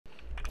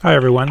Hi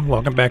everyone,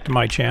 welcome back to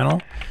my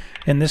channel.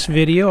 In this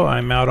video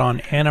I'm out on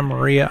Anna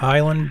Maria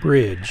Island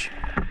Bridge.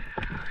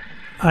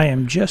 I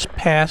am just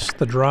past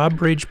the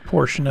drawbridge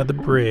portion of the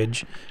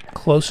bridge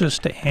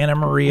closest to Anna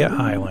Maria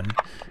Island,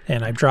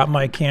 and I dropped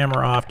my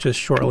camera off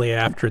just shortly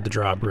after the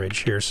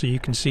drawbridge here, so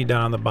you can see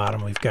down on the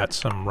bottom we've got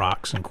some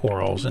rocks and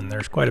corals, and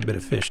there's quite a bit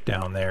of fish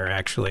down there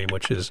actually,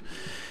 which is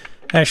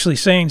actually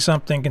saying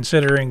something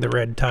considering the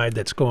red tide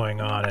that's going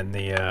on and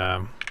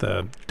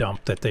the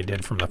dump that they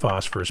did from the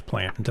phosphorus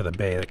plant into the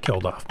bay that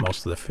killed off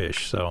most of the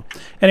fish. So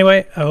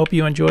anyway, I hope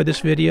you enjoyed this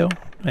video,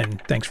 and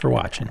thanks for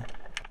watching.